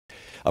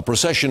A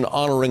procession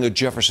honoring a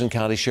Jefferson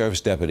County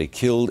Sheriff's deputy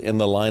killed in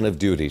the line of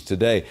duty.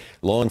 Today,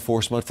 law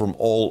enforcement from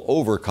all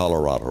over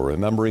Colorado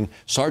remembering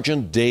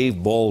Sergeant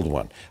Dave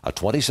Baldwin, a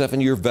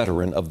 27-year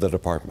veteran of the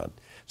department.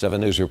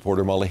 7 News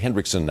reporter Molly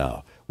Hendrickson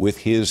now with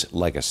his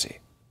legacy.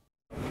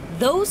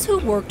 Those who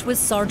worked with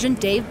Sergeant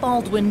Dave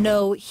Baldwin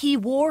know he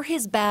wore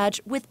his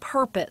badge with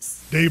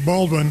purpose. Dave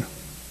Baldwin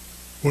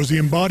was the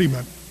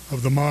embodiment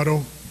of the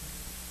motto,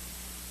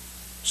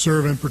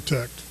 serve and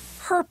protect.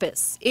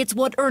 Purpose. It's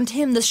what earned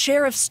him the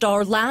Sheriff's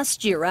Star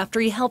last year after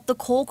he helped the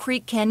Coal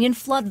Creek Canyon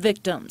flood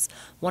victims,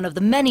 one of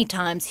the many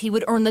times he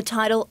would earn the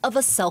title of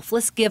a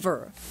selfless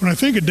giver. When I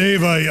think of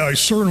Dave, I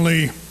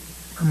certainly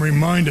am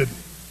reminded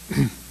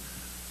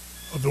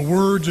of the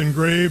words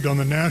engraved on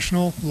the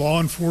National Law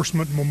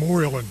Enforcement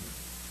Memorial in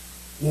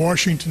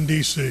Washington,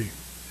 D.C.,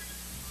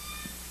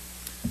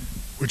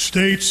 which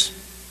states,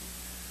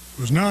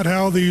 "It was not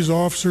how these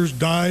officers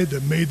died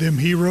that made them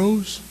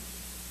heroes.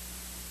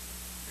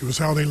 It was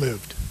how they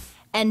lived."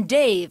 And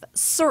Dave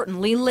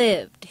certainly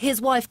lived.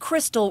 His wife,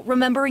 Crystal,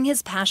 remembering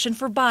his passion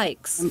for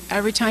bikes.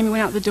 Every time he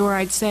went out the door,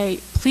 I'd say,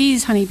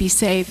 "Please, honey, be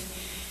safe,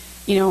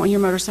 on your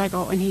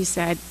motorcycle." And he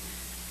said,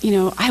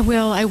 I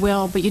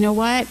will. But you know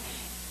what?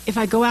 If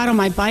I go out on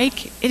my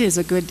bike, it is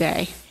a good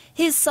day.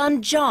 His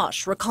son,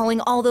 Josh,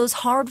 recalling all those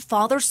hard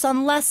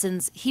father-son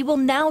lessons he will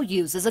now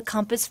use as a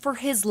compass for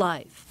his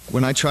life.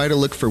 When I try to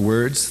look for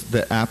words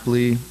that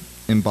aptly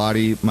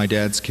embody my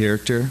dad's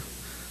character,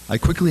 I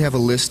quickly have a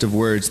list of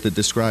words that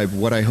describe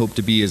what I hope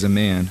to be as a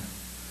man.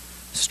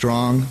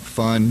 Strong,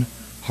 fun,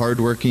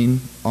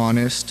 hardworking,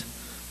 honest,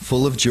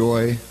 full of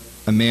joy,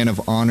 a man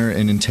of honor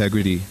and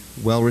integrity,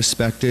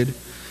 well-respected,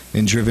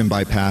 and driven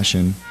by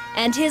passion.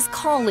 And his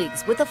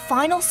colleagues with a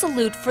final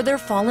salute for their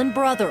fallen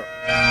brother.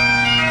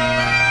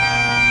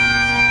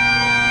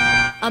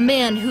 A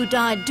man who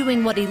died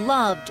doing what he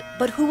loved,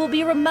 but who will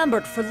be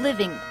remembered for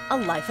living a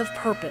life of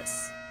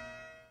purpose.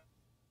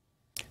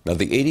 Now,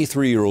 the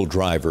 83-year-old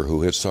driver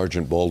who hit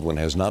Sergeant Baldwin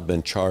has not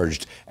been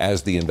charged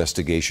as the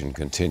investigation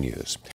continues.